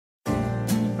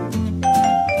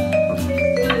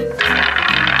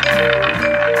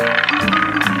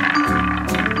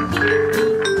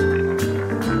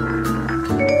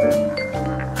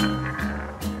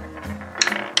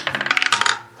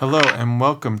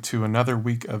welcome to another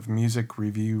week of Music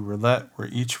Review Roulette, where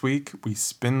each week we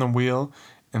spin the wheel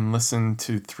and listen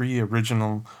to 3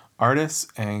 original artists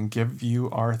and give you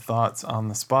our thoughts on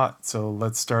the spot. So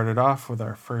let's start it off with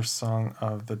our first song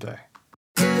of the day.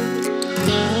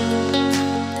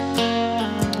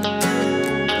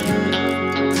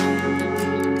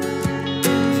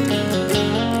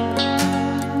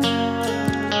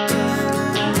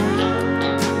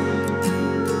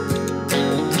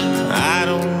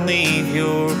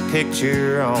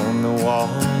 Picture on the wall.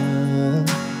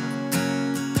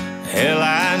 Hell,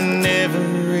 I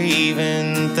never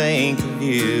even think of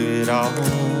you at all.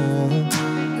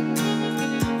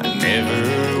 I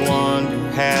never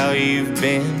wonder how you've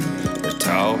been, or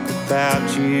talk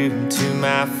about you to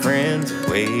my friends,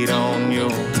 wait on your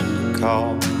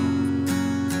call.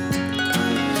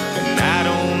 And I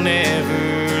don't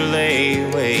ever lay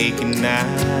awake at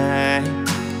night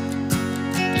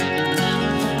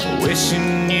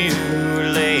wishing you were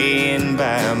laying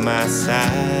by my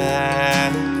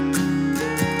side.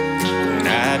 And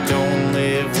I don't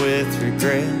live with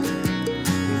regret.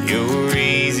 You're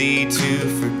easy to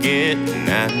forget, and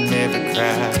I never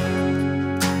cry.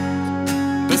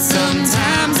 But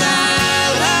sometimes I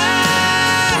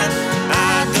lie.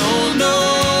 I don't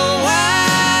know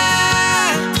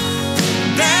why.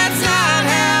 That's not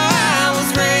how I was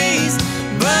raised,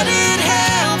 but it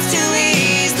helps to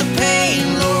ease the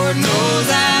pain. Lord knows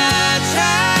I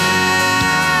try,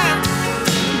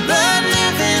 but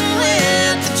living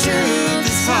with the truth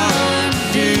is hard to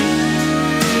do.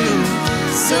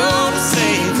 So to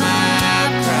save my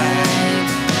pride,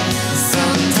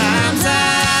 sometimes I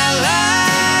lie.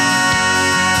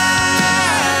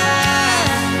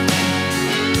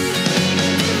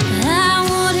 I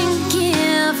wouldn't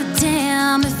give a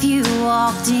damn if you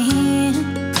walked in,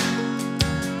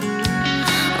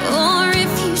 or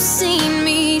if you seen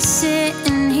me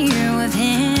sitting here with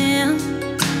him.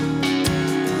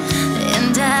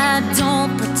 And I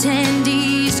don't pretend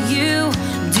he's you,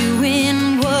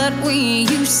 doing what we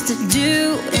used to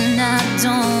do. And I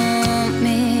don't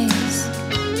miss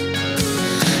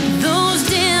those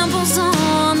dimples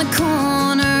on the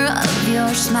corner of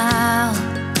your smile.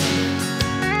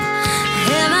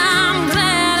 And I'm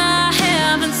glad I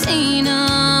haven't seen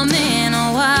them in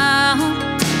a while.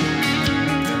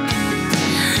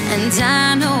 And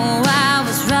I know I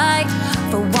was right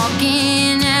for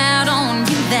walking out on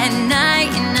you that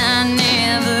night, and I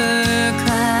never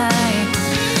cried.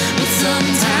 But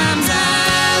sometimes I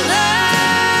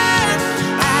lie.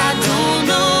 I don't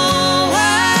know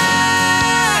why.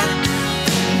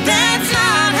 That's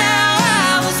not how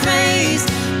I was raised,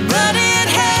 but it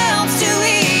helps to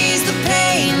ease the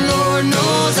pain. Lord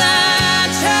knows I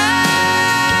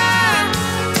try,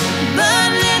 but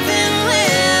living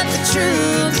with the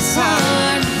truth is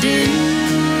hard to do.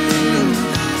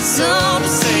 So to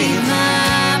save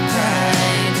my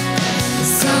pride,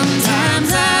 sometimes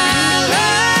I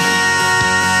lie.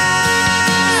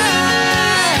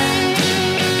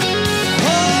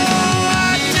 Oh,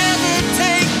 I'd never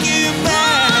take you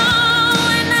back. Oh,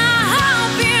 and I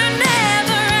hope you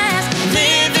never ask.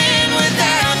 Living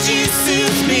without you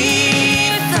suits me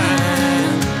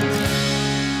fine.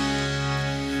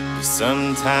 But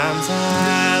sometimes I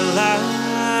lie.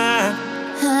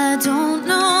 I don't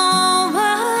know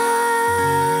why.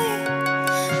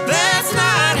 That's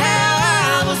not how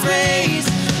I was raised,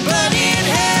 but it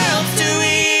helps to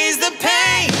ease the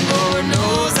pain. Lord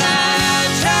knows I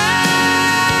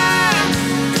try,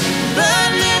 but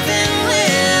living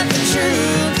with the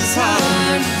truth is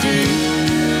hard to do.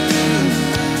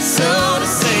 So to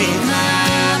save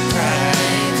my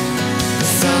pride,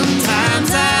 sometimes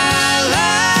I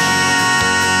lie.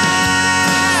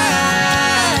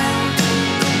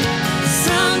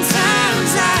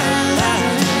 Sometimes I lie.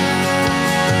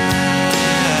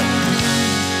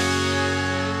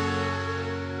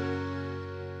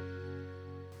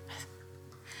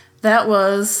 That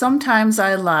was Sometimes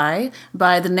I Lie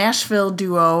by the Nashville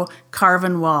duo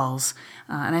Carvin Walls.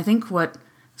 And I think what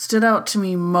stood out to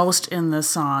me most in this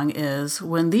song is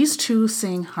when these two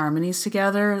sing harmonies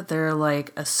together, they're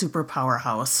like a super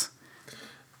powerhouse.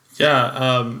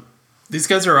 Yeah, these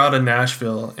guys are out of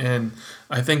Nashville, and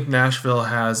I think Nashville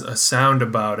has a sound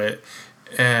about it,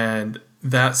 and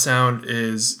that sound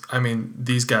is, I mean,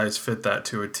 these guys fit that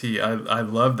to a T. I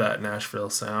love that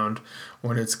Nashville sound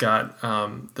when it's got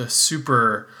the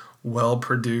super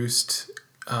well-produced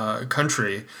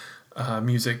country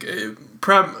music.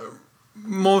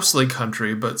 mostly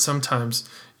country, but sometimes,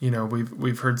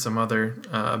 we've heard some other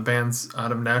bands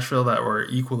out of Nashville that were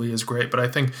equally as great. But I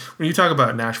think when you talk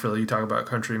about Nashville, you talk about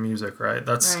country music, right?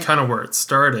 That's Right. kind of where it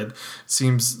started.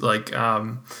 Seems like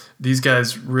these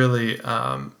guys really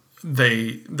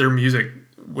their music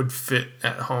would fit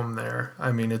at home there.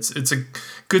 I mean, it's a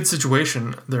good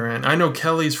situation they're in. I know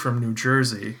Kelly's from New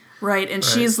Jersey. Right, and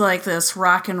she's like this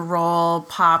rock and roll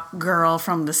pop girl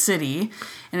from the city.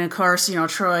 And of course,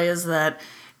 Troy is that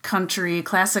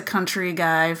classic country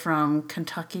guy from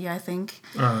Kentucky, I think.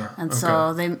 And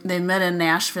so they met in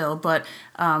Nashville. But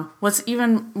what's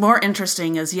even more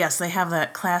interesting is, yes, they have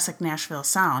that classic Nashville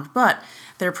sound, but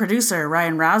their producer,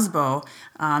 Ryan Rosbo,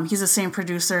 he's the same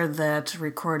producer that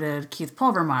recorded Keith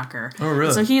Pulvermacher. Oh,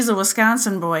 really? So he's a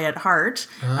Wisconsin boy at heart,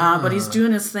 but he's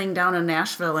doing his thing down in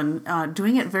Nashville and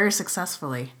doing it very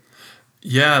successfully.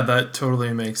 Yeah, that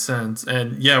totally makes sense.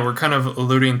 And yeah, we're kind of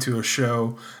alluding to a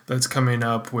show that's coming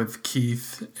up with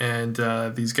Keith and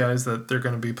these guys that they're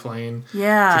going to be playing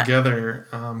together,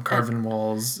 Carvin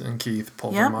Walls and Keith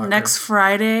Pulvermacher. Yep, next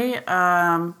Friday,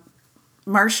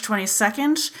 March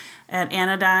 22nd at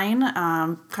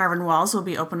Anodyne. Carvin Walls will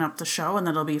be opening up the show, and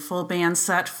it'll be full band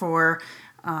set for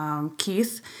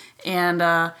Keith. And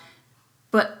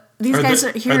but these guys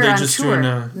are here are they on just tour. doing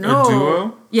a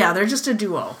duo? Yeah, they're just a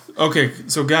duo. Okay,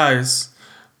 so guys,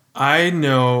 I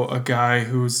know a guy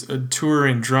who's a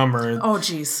touring drummer. Oh,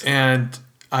 geez. And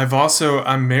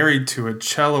I'm married to a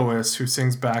celloist who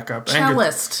sings backup.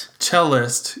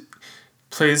 Cellist.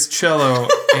 Plays cello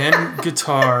and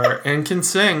guitar and can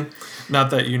sing. Not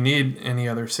that you need any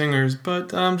other singers,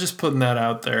 but I'm just putting that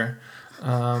out there.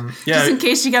 Just in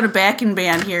case you got a backing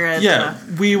band here at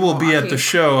we will be at the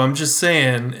show. I'm just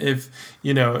saying, if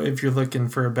you're looking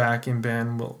for a backing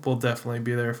band, we'll definitely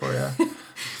be there for you.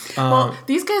 Well,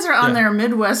 these guys are on their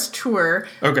Midwest tour.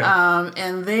 Okay.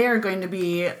 And they are going to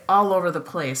be all over the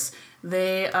place.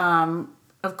 They,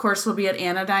 of course, will be at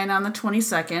Anodyne on the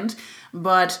 22nd.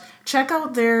 But check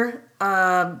out their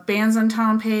Bands in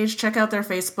Town page. Check out their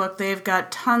Facebook. They've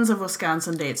got tons of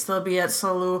Wisconsin dates. They'll be at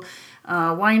Solu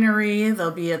Winery.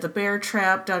 They'll be at the Bear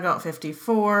Trap, Dugout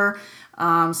 54,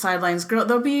 Sidelines Grill.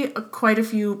 There'll be quite a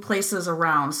few places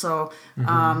around. So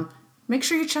make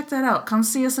sure you check that out. Come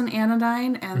see us in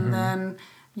Anodyne, and then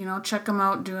check them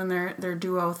out doing their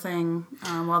duo thing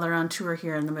while they're on tour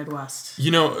here in the Midwest.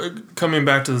 Coming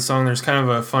back to the song, there's kind of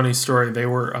a funny story. They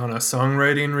were on a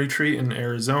songwriting retreat in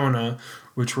Arizona,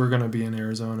 which we're going to be in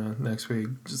Arizona next week.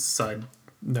 Just a side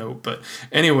note. But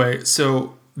anyway,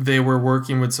 so they were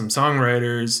working with some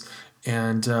songwriters,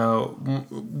 and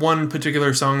one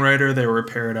particular songwriter they were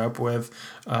paired up with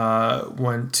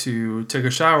went to take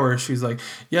a shower. She's like,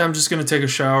 yeah, I'm just going to take a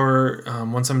shower.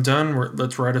 Once I'm done,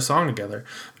 let's write a song together.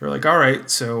 They're like, all right.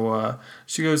 So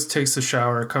she goes, takes the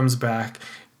shower, comes back,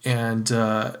 and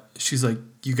she's like,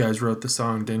 you guys wrote the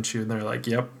song, didn't you? And they're like,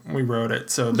 yep, we wrote it.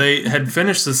 So they had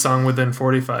finished the song within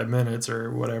 45 minutes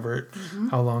or whatever,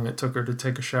 how long it took her to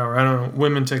take a shower. I don't know.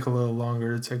 Women take a little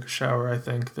longer to take a shower, I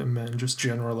think, than men, just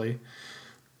generally.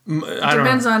 It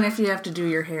depends on if you have to do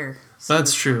your hair. So.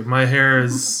 That's true. My hair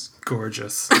is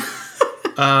gorgeous.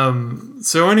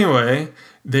 So anyway,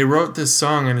 they wrote this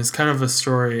song, and it's kind of a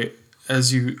story,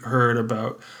 as you heard,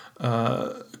 about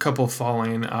a couple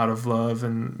falling out of love,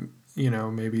 and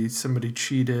maybe somebody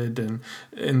cheated, and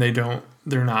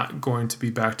they're not going to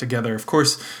be back together. Of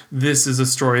course, this is a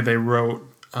story they wrote,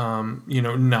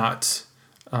 not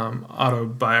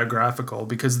autobiographical,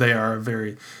 because they are a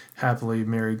very happily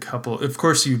married couple. Of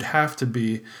course, you'd have to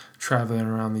be traveling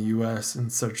around the U.S. in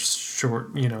such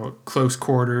short, close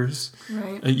quarters.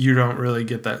 Right. You don't really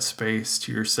get that space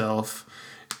to yourself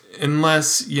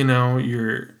unless,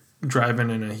 you're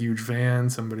driving in a huge van,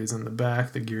 somebody's in the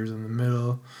back, the gear's in the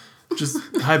middle. Just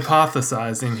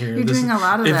hypothesizing here. You're doing a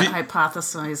lot of that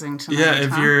hypothesizing tonight.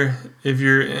 Yeah, if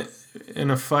you're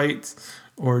in a fight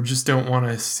or just don't want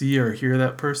to see or hear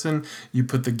that person, you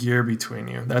put the gear between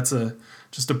you. That's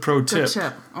just a pro tip. Good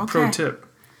tip. Okay. Pro tip.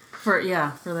 For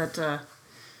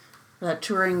that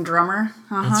touring drummer.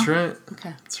 That's right.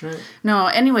 Okay. That's right. No,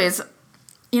 anyways,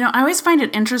 I always find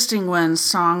it interesting when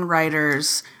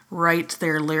songwriters write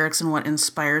their lyrics and what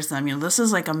inspires them. This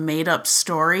is like a made up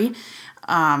story.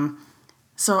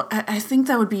 So I think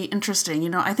that would be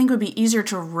interesting. I think it would be easier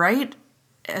to write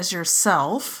as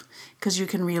yourself because you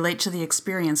can relate to the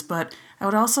experience. But I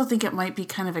would also think it might be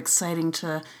kind of exciting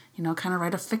to, kind of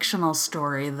write a fictional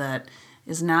story that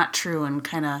is not true and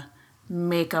kind of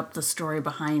make up the story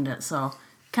behind it. So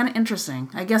kind of interesting.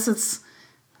 I guess it's,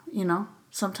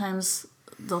 sometimes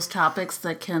those topics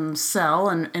that can sell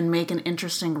and make an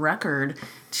interesting record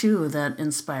too, that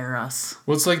inspire us.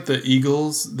 Well, it's like the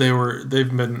Eagles.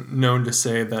 They've been known to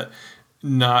say that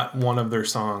not one of their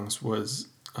songs was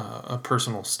a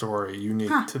personal story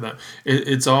unique to them.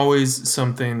 It's always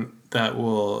something that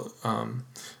will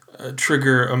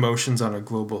trigger emotions on a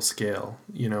global scale,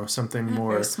 something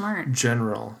more very smart.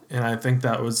 general. And I think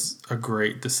that was a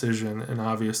great decision, and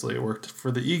obviously it worked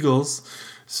for the Eagles.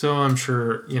 So I'm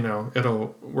sure,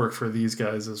 it'll work for these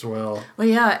guys as well. Well,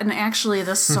 yeah, and actually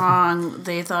this song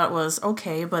they thought was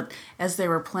okay, but as they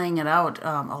were playing it out,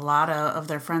 a lot of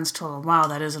their friends told them, wow,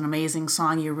 that is an amazing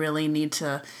song. You really need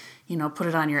to, put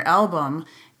it on your album.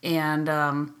 And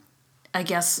I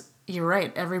guess you're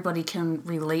right. Everybody can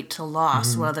relate to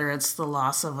loss, whether it's the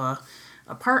loss of a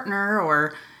partner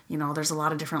or, there's a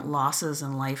lot of different losses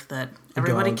in life that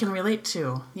everybody can relate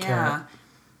to. Yeah. Cat.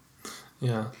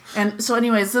 Yeah. And so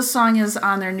anyways, this song is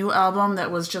on their new album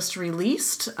that was just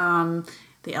released.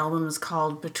 The album is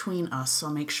called Between Us,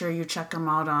 so make sure you check them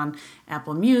out on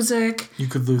Apple Music. You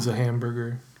could lose a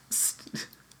hamburger.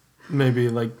 Maybe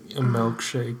like a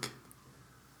milkshake.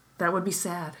 That would be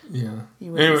sad. Yeah.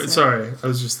 Anyway, sorry. I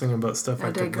was just thinking about stuff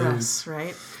I could digress, lose.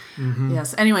 Right? Mm-hmm.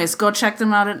 Yes. Anyways, go check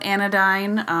them out at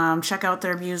Anodyne. Check out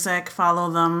their music.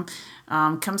 Follow them.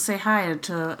 Come say hi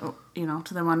to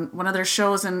them on one of their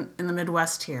shows in the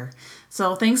Midwest here.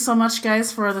 So thanks so much,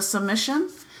 guys, for the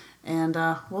submission, and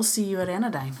we'll see you at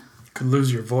Anodyne. Could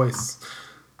lose your voice.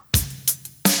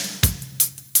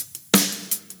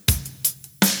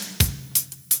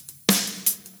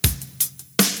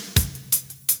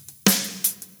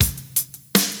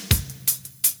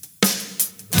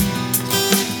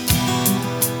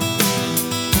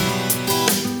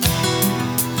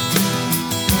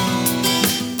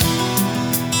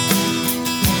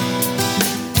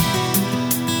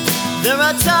 There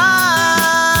are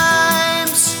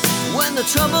times when the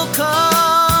trouble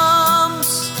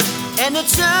comes and it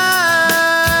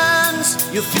turns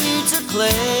your feet to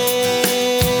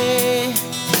clay.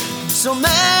 So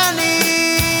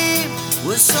many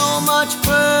with so much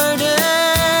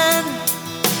burden,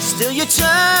 still you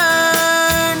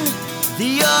turn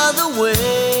the other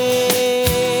way.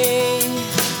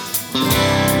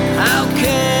 How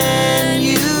can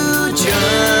you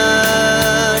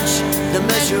judge the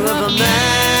measure of a man?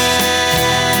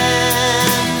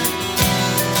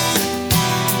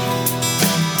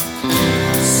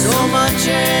 So much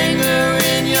anger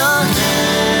in your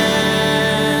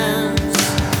hands.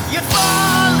 You're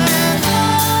falling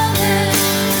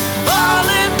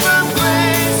from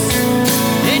grace,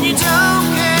 and you don't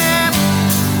care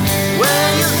where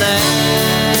you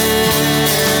land.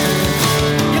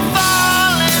 You're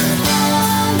falling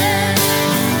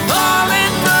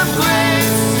from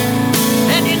grace,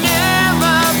 and you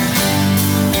never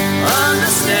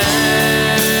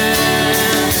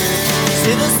understand.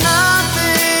 See, there's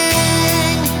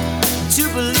nothing to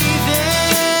believe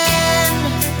in,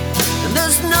 and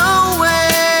there's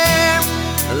nowhere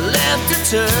left to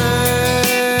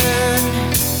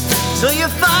turn. So you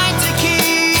fight to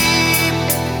keep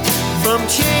from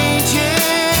changing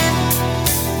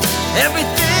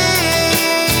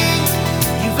everything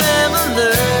you've ever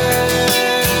learned.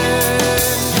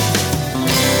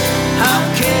 How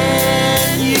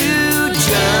can you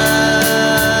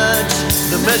judge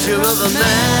the measure of a man?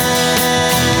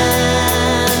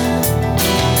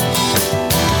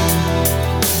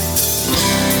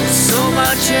 So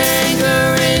much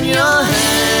anger in your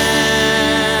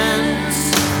hands.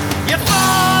 You're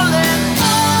falling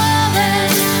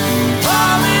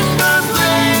from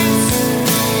grace,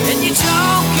 and you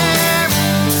don't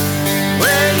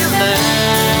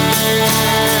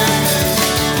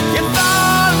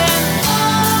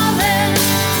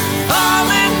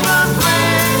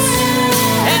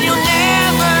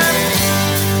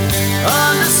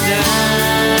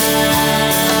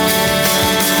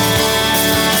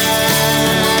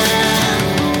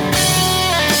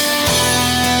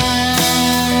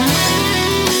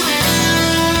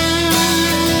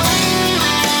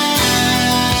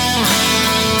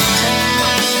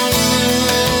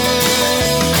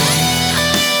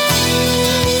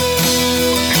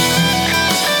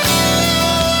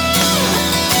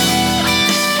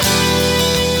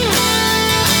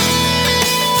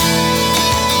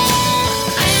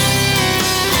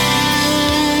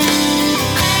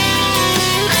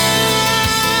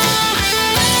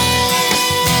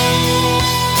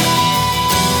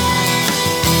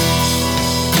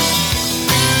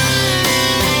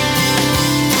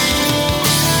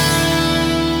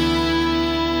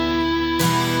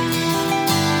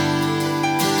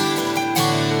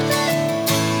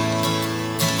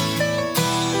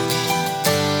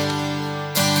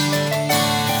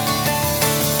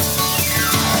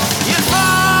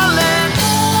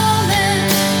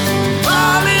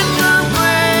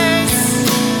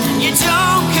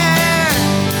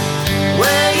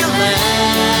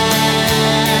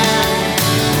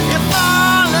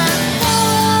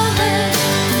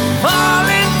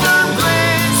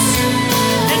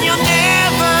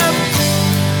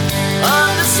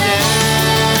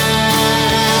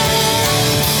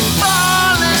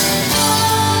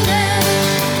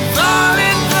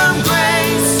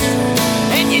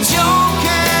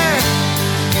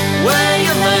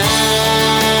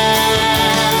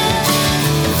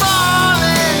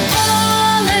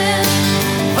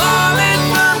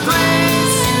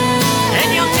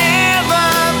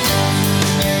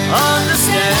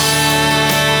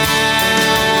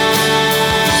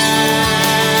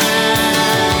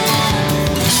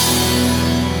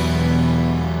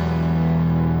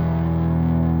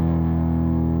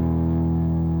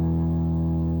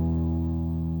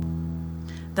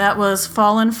That was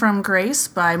Fallen from Grace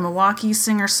by Milwaukee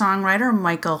singer-songwriter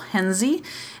Michael Hensey.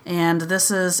 And this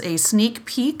is a sneak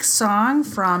peek song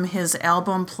from his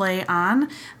album Play On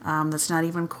that's not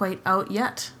even quite out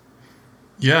yet.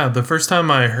 Yeah, the first time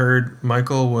I heard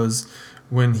Michael was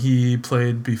when he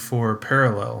played before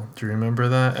Parallel. Do you remember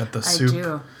that at the Soup? I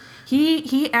do.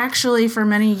 He actually for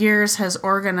many years has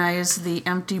organized the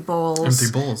Empty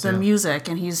Bowls, the music,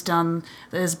 and he's done,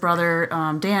 his brother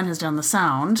Dan has done the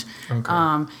sound.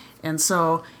 Okay. And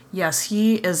so, yes,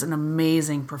 he is an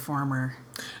amazing performer.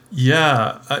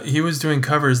 Yeah, he was doing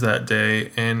covers that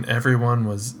day, and everyone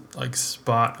was like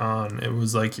spot on. It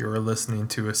was like you were listening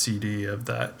to a CD of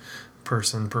that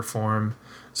person perform.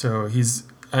 So he's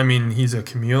a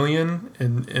chameleon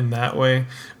in that way.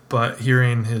 But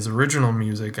hearing his original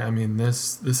music, I mean,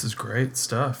 this is great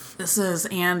stuff. This is,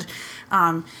 and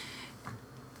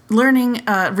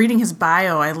reading his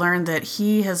bio, I learned that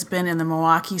he has been in the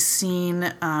Milwaukee scene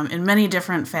in many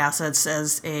different facets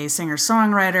as a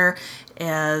singer-songwriter,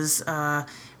 as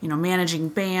managing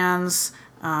bands,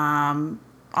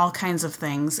 all kinds of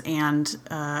things, and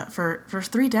for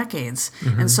 3 decades.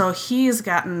 Mm-hmm. And so he's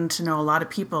gotten to know a lot of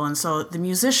people, and so the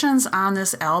musicians on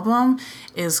this album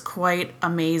is quite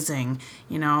amazing.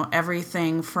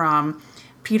 Everything from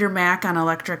Peter Mack on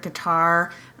electric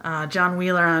guitar, John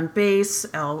Wheeler on bass,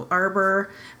 Al Arbor,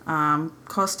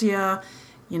 Kostia,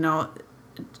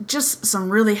 just some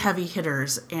really heavy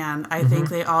hitters, and I think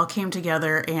they all came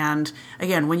together. And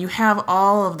again, when you have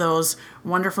all of those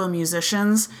wonderful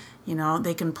musicians,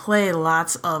 they can play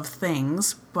lots of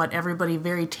things, but everybody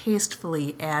very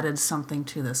tastefully added something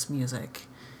to this music.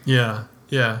 Yeah.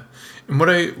 And what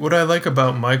I like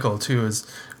about Michael too is,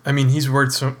 I mean, he's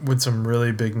worked with some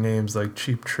really big names like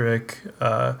Cheap Trick,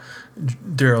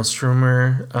 Daryl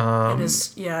Strumer.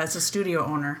 It's a studio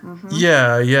owner. Mm-hmm.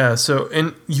 Yeah. So,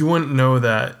 and you wouldn't know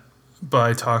that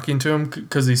by talking to him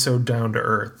because he's so down to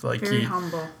earth. Like very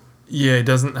humble. Yeah, he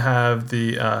doesn't have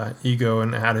the ego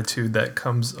and attitude that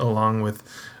comes along with,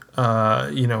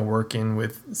 working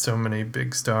with so many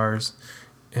big stars.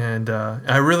 And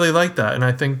I really like that. And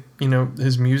I think,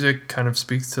 his music kind of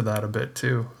speaks to that a bit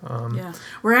too.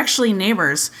 We're actually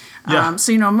neighbors. Yeah.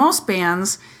 So, most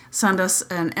bands send us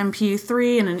an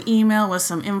MP3 and an email with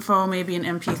some info, maybe an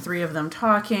MP3 of them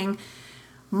talking.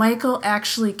 Michael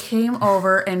actually came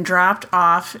over and dropped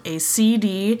off a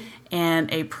CD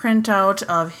and a printout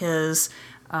of his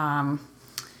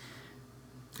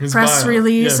press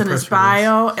release and his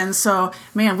bio. And so,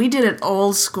 man, we did it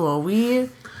old school. We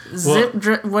what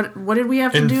did we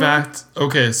have to do? In fact,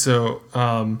 okay, so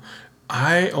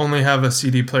I only have a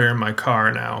CD player in my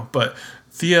car now, but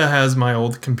Thea has my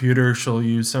old computer she'll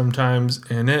use sometimes,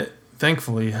 and it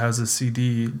thankfully has a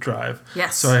CD drive.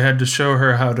 Yes. So I had to show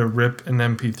her how to rip an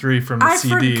MP3 from the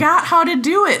CD. I forgot how to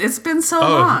do it. It's been so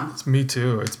long. Me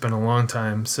too. It's been a long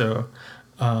time. So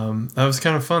that was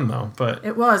kind of fun though. But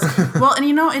it was. Well, and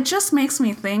it just makes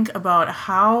me think about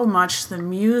how much the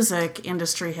music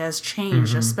industry has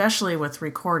changed, especially with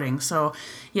recording. So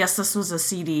yes, this was a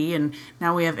CD, and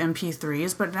now we have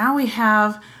MP3s, but now we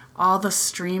have all the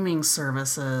streaming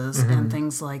services and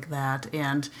things like that.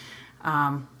 And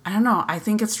I don't know. I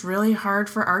think it's really hard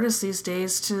for artists these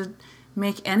days to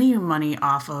make any money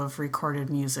off of recorded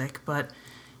music.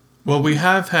 Well, we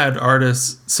have had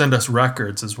artists send us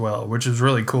records as well, which is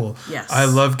really cool. Yes. I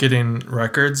love getting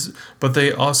records, but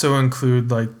they also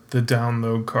include like the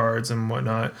download cards and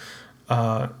whatnot.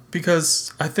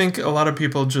 Because I think a lot of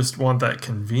people just want that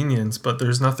convenience, but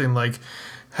there's nothing like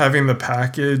having the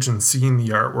package and seeing the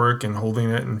artwork and holding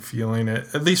it and feeling it.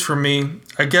 At least for me,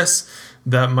 I guess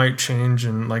that might change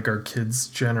in like our kids'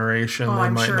 generation. They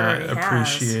I'm might sure not it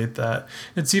appreciate that.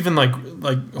 It's even like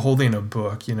holding a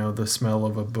book, the smell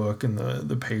of a book and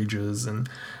the pages. And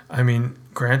I mean,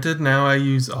 granted, now I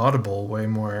use Audible way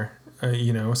more,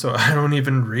 so I don't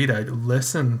even read. I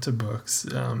listen to books.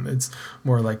 It's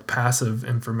more like passive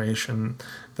information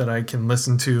that I can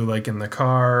listen to like in the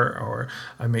car, or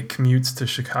I make commutes to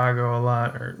Chicago a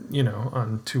lot, or,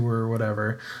 on tour or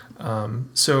whatever.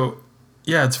 So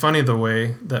yeah, it's funny the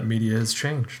way that media has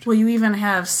changed. Well, you even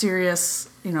have Sirius,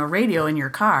 radio in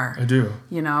your car. I do.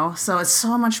 So it's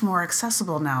so much more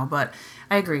accessible now. But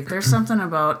I agree. There's something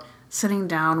about sitting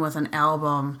down with an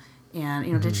album.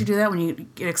 And, did you do that when you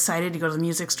get excited? You go to the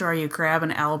music store, you grab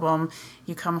an album,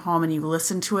 you come home and you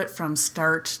listen to it from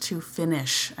start to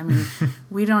finish. I mean,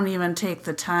 we don't even take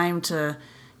the time to,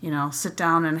 sit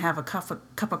down and have a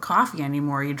cup of coffee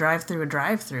anymore. You drive through a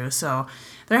drive-through. So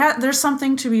there's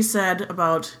something to be said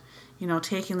about,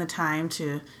 taking the time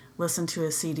to listen to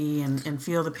a CD and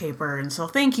feel the paper. And so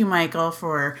thank you, Michael,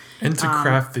 for... And to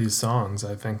craft these songs,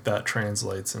 I think that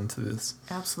translates into this.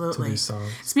 Absolutely. To these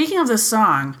songs. Speaking of this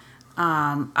song,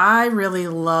 I really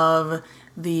love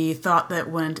the thought that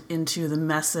went into the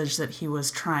message that he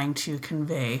was trying to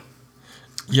convey.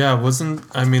 Yeah,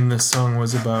 this song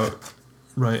was about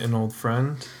Write an Old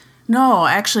Friend? No,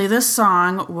 actually, this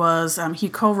song was, he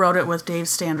co-wrote it with Dave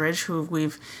Standridge, who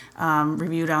we've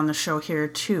reviewed on the show here,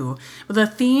 too. But the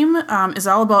theme is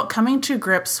all about coming to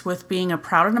grips with being a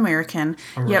proud American,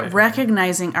 yet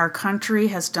recognizing our country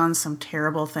has done some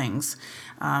terrible things.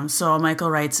 So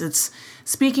Michael writes, it's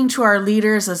speaking to our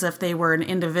leaders as if they were an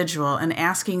individual and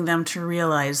asking them to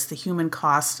realize the human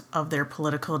cost of their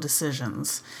political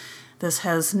decisions. This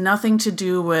has nothing to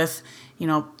do with,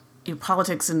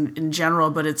 politics in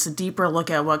general, but it's a deeper look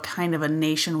at what kind of a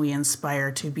nation we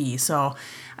inspire to be. So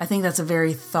I think that's a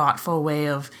very thoughtful way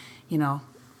of,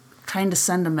 trying to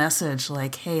send a message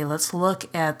like, hey, let's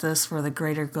look at this for the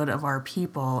greater good of our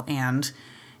people and,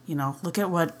 look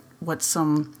at what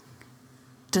some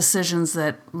decisions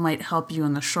that might help you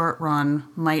in the short run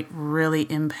might really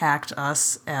impact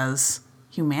us as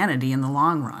humanity in the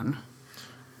long run.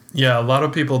 Yeah, a lot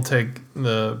of people take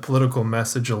the political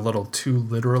message a little too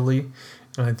literally.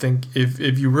 And I think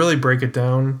if you really break it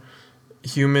down,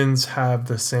 humans have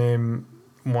the same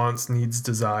wants, needs,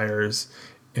 desires,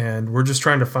 and we're just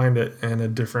trying to find it in a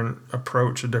different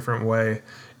approach, a different way.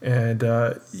 And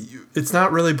it's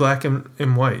not really black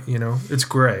and white, it's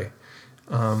gray,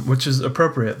 which is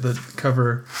appropriate. The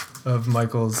cover of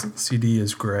Michael's CD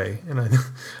is gray. And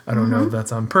I don't know if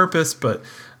that's on purpose, but...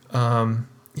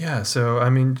 yeah, so,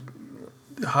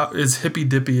 as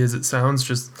hippy-dippy as it sounds,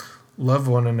 just love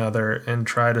one another and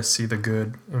try to see the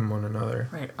good in one another.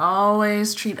 Right.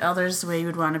 Always treat others the way you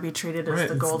would want to be treated is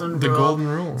the golden rule. The golden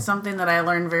rule. Something that I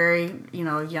learned very,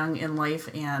 young in life.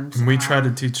 And we try to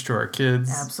teach to our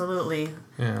kids. Absolutely.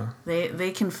 Yeah.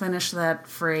 They can finish that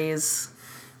phrase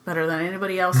better than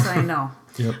anybody else I know.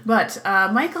 Yep. But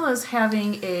Michael is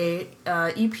having a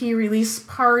EP release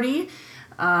party.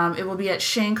 It will be at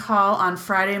Shank Hall on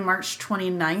Friday, March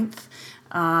 29th.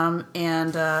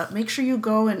 And make sure you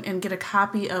go and get a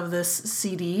copy of this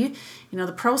CD.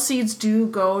 The proceeds do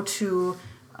go to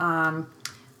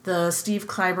the Steve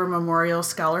Kleiber Memorial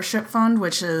Scholarship Fund,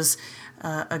 which is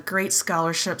a great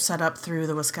scholarship set up through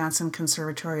the Wisconsin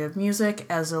Conservatory of Music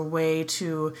as a way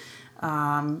to,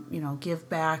 give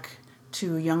back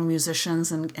to young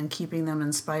musicians and keeping them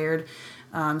inspired.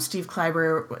 Steve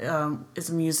Kleiber is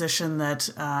a musician that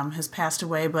has passed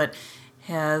away, but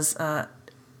has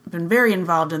been very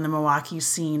involved in the Milwaukee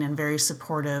scene and very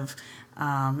supportive.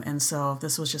 And so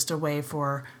this was just a way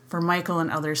for Michael and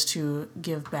others to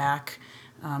give back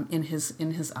in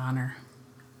his honor.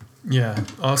 Yeah,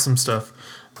 awesome stuff.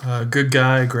 Good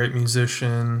guy, great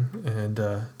musician,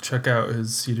 and check out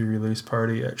his CD release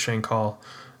party at Shank Hall,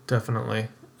 definitely.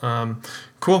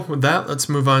 Cool. With that, let's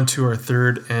move on to our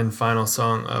third and final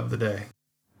song of the day.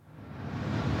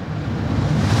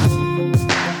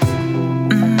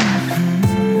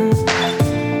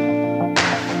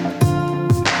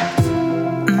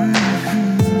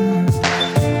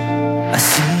 I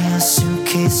see a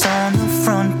suitcase on the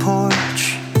front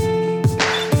porch,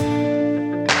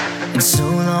 and so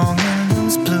long in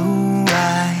those blue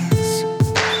eyes.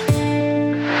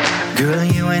 Girl,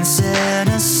 you ain't said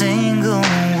a single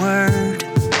word,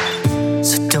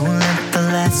 so don't let the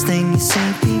last thing you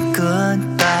say be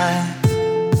goodbye.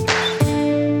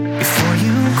 Before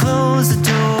you close the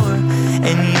door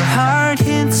and your heart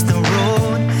hits the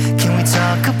road, can we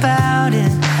talk about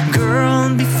it, girl,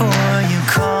 before you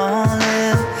call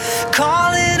it?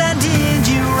 Call it I did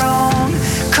you wrong,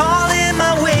 call it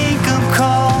my wake-up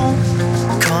call,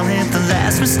 call it the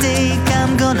last mistake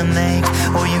I'm gonna make,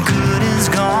 or your good is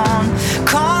gone.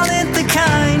 Call it the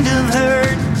kind of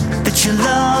hurt that your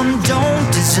love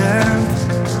don't deserve.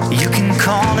 You can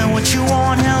call it what you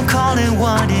want, I'll call it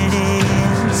what it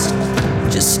is.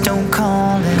 Just don't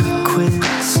call it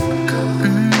quits.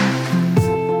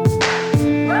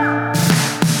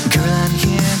 Girl, I'm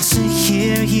here to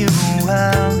hear you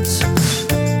out,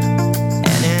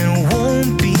 and it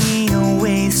won't be a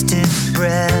wasted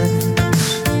breath.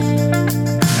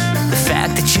 The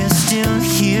fact that you're still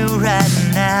here right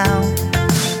now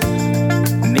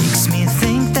makes me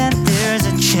think that there's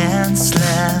a chance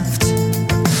left.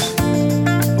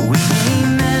 We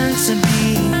ain't meant to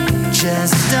be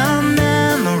just a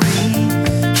memory.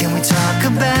 Can we talk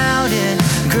about it,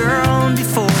 girl,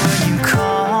 before you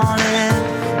call it?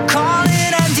 Call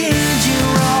it I did you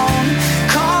wrong,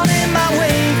 call it my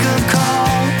wake-up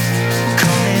call,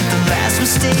 call it the last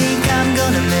mistake I'm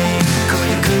gonna make, or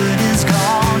your good is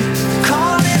gone.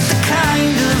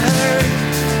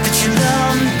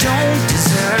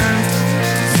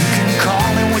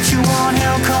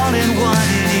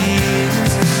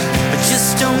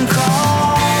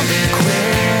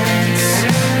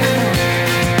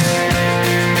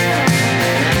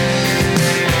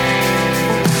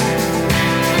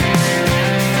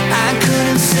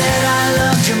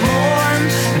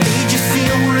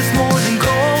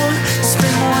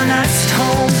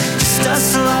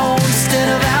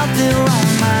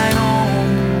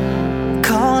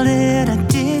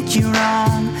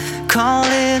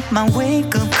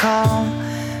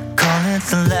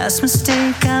 last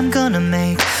mistake I'm gonna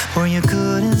make, or your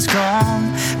good is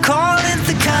gone. Call it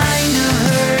the kind of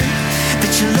hurt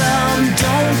that your love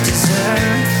don't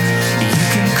deserve. You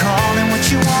can call it what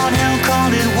you want, hell,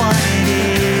 call it what it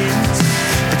is,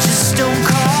 but just don't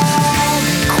call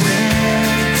it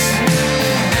quits.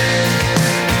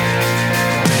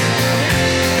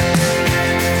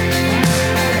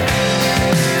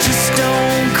 Just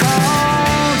don't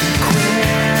call it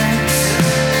quits.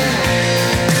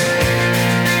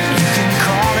 You can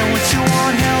call it what you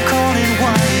want, hell, call it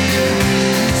what it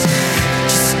is,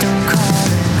 just don't call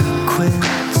it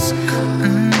quits.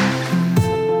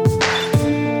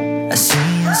 I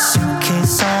see a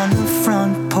suitcase on the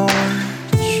front porch.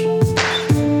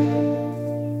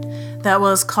 That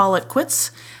was Call It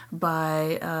Quits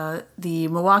by the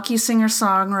Milwaukee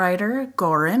singer-songwriter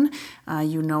Goran.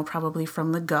 You know probably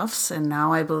from the Guffs, and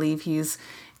now I believe he's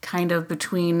kind of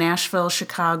between Nashville,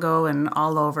 Chicago, and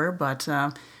all over, but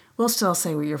we'll still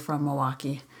say you're from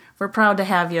Milwaukee. We're proud to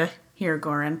have you here,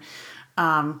 Goran.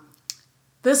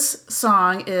 This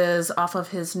song is off of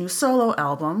his new solo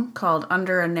album called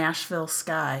Under a Nashville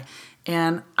Sky,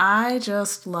 and I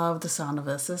just love the sound of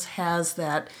this. This has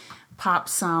that pop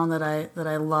sound that I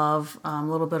love, a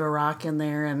little bit of rock in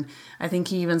there, and I think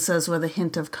he even says with a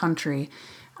hint of country.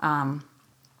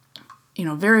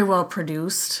 Very well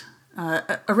produced.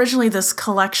 Originally, this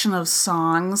collection of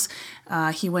songs,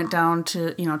 he went down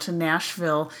to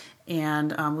Nashville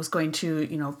and was going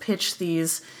to pitch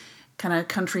these kind of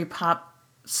country pop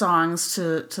songs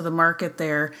to the market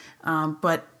there,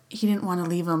 but he didn't want to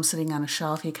leave them sitting on a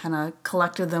shelf. He kind of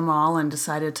collected them all and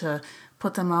decided to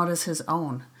put them out as his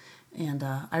own. And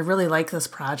I really like this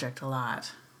project a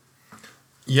lot.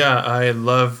 Yeah, I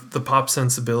love the pop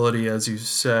sensibility, as you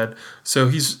said. So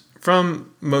he's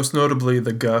from, most notably,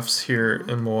 the Guffs here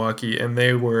in Milwaukee, and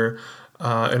they were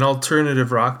an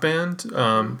alternative rock band.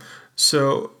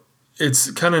 So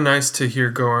it's kind of nice to hear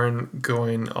Goran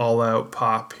going all out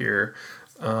pop here.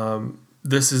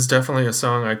 This is definitely a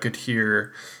song I could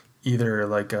hear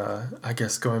either I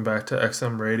guess going back to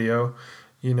XM radio,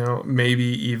 maybe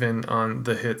even on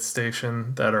the hit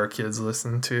station that our kids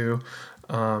listen to,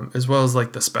 as well as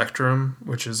the Spectrum,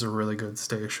 which is a really good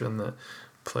station that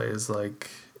plays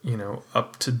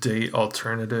up-to-date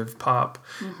alternative pop.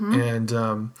 Mm-hmm.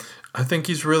 And I think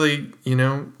he's really,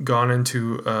 gone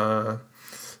into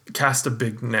cast a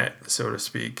big net, so to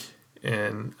speak,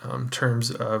 in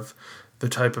terms of the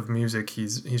type of music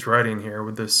he's writing here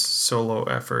with this solo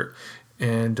effort.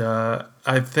 And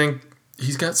I think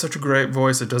he's got such a great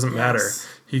voice, it doesn't matter.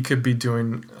 He could be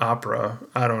doing opera,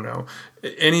 I don't know.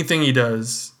 Anything he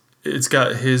does, it's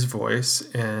got his voice,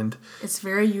 and it's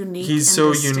very unique. He's and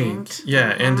so distinct. unique. Yeah,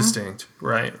 and distinct.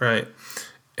 Right.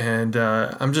 And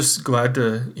I'm just glad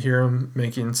to hear him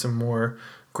making some more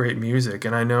great music.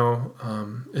 And I know,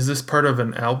 is this part of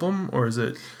an album, or is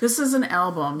it? This is an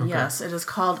album, okay. Yes. It is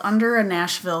called Under a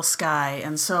Nashville Sky.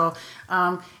 And so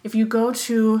if you go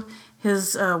to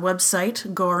his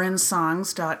website,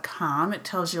 goransongs.com, it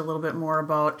tells you a little bit more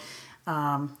about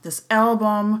this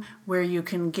album, where you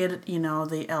can get,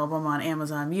 the album on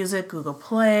Amazon Music, Google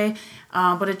Play,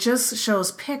 but it just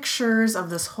shows pictures of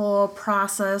this whole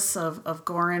process of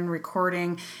Goran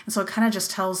recording, and so it kind of just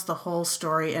tells the whole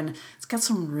story, and it's got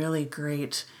some really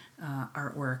great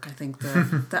artwork. I think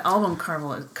the album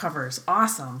cover is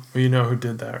awesome. Well, you know who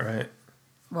did that, right?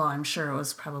 Well, I'm sure it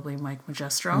was probably Mike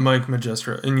Magistro.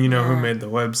 And you know who made the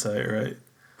website, right?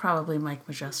 Probably Mike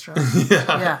Magistro.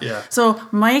 Yeah. So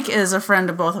Mike is a friend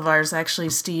of both of ours. Actually,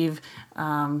 Steve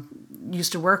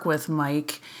used to work with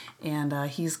Mike, and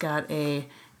he's got a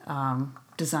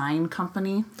design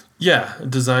company. Yeah, a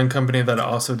design company that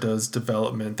also does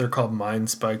development. They're called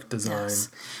Mindspike Design. Yes.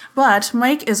 But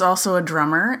Mike is also a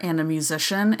drummer and a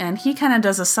musician, and he kind of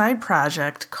does a side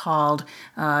project called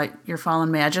Your Fallen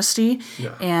Majesty,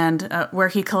 and where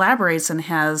he collaborates and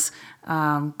has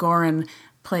Goran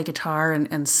play guitar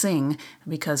and sing,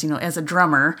 because, as a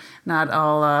drummer, not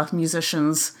all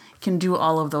musicians can do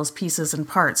all of those pieces and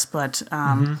parts, but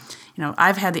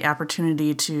I've had the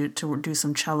opportunity to do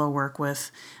some cello work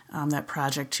with that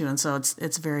project too, and so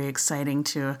it's very exciting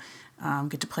to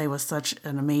get to play with such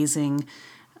an amazing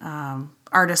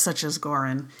artist such as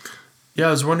Goran. Yeah,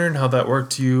 I was wondering how that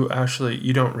worked. You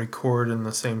don't record in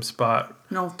the same spot.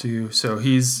 No. Do you? So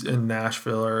he's in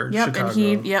Nashville or Chicago.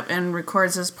 And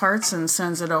records his parts and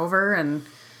sends it over, and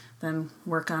then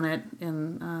work on it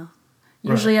in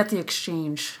usually at the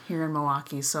Exchange here in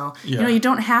Milwaukee. So, Yeah. you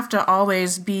don't have to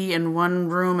always be in one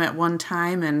room at one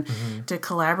time and to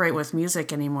collaborate with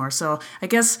music anymore. So I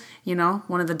guess,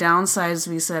 one of the downsides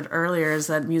we said earlier is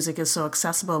that music is so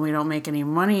accessible and we don't make any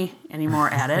money anymore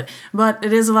at it. But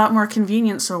it is a lot more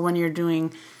convenient. So when you're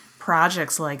doing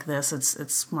projects like this,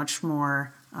 it's much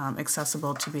more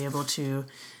accessible to be able to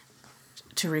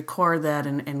record that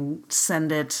and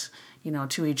send it,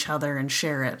 to each other and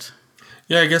share it.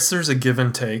 Yeah, I guess there's a give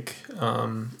and take,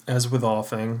 as with all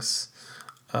things.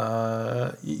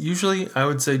 Usually, I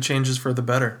would say changes for the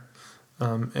better.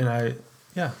 And I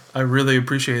really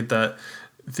appreciate that,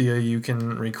 Thea, you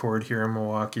can record here in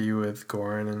Milwaukee with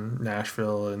Goran and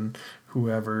Nashville and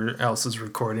whoever else is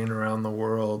recording around the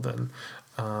world and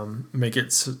make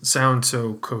it sound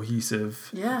so cohesive.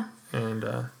 Yeah. And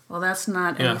well, that's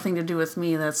not anything to do with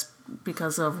me. That's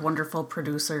because of wonderful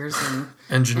producers and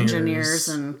engineers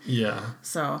and yeah.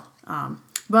 so.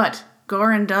 But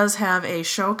Goran does have a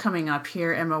show coming up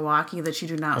here in Milwaukee that you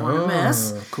do not want to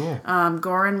miss. Cool.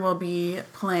 Goran will be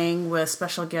playing with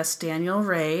special guest Daniel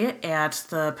Ray at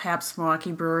the Pabst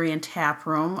Milwaukee Brewery and Tap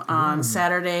Room on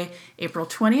Saturday, April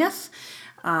 20th.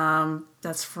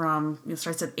 That's it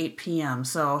starts at 8 p.m.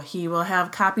 So he will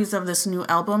have copies of this new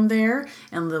album there,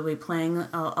 and they'll be playing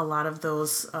a lot of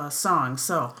those songs.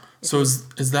 So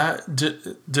is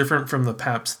that different from the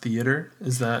Pabst Theater?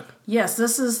 Is that? Yes,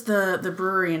 this is the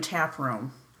brewery and tap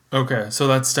room. Okay, so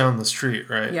that's down the street,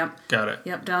 right? Yep. Got it.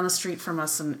 Yep, down the street from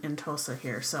us in Tosa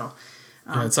here. So.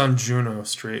 Yeah, it's on Juneau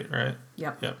Street, right?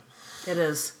 Yep. Yep. It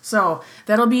is. So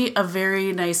that'll be a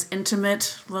very nice,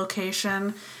 intimate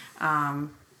location.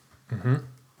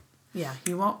 Yeah,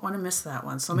 you won't want to miss that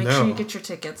one. So make sure you get your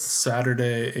tickets.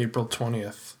 Saturday, April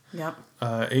 20th. Yep.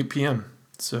 8 p.m.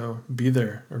 So be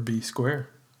there or be square,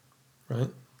 right?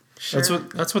 Sure.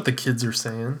 That's what the kids are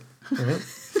saying, right?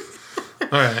 All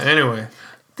right. Anyway.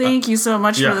 Thank you so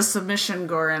much for the submission,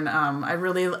 Goran. I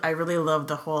really love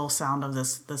the whole sound of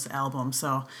this album.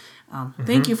 So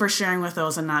thank you for sharing with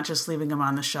those and not just leaving them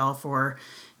on the shelf or,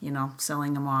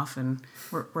 selling them off. And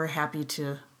we're happy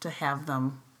to have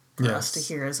them for us to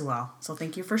hear as well. So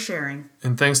thank you for sharing.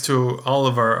 And thanks to all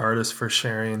of our artists for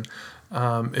sharing.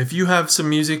 If you have some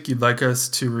music you'd like us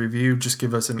to review, just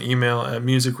give us an email at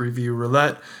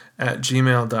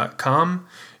musicreviewroulette@gmail.com.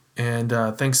 And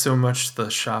thanks so much to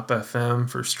the Shop FM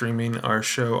for streaming our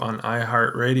show on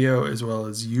iHeartRadio as well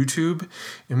as YouTube.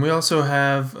 And we also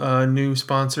have a new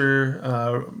sponsor,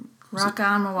 Rock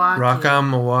On Milwaukee.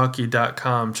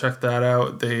 RockOnMilwaukee.com. Check that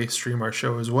out. They stream our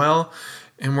show as well.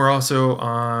 And we're also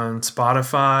on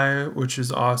Spotify, which is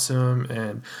awesome,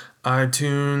 and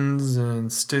iTunes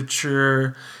and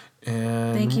Stitcher.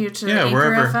 And thank you to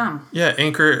Anchor FM. Yeah,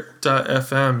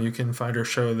 Anchor.fm. You can find our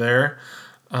show there.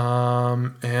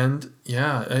 And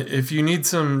yeah, if you need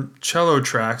some cello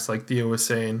tracks, like Thea was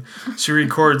saying, she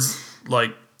records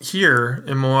like here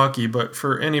in Milwaukee, but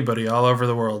for anybody all over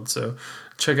the world. So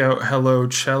check out Hello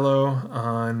Cello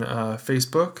on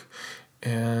Facebook.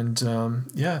 And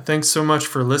thanks so much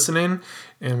for listening.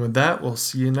 And with that, we'll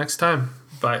see you next time.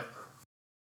 Bye.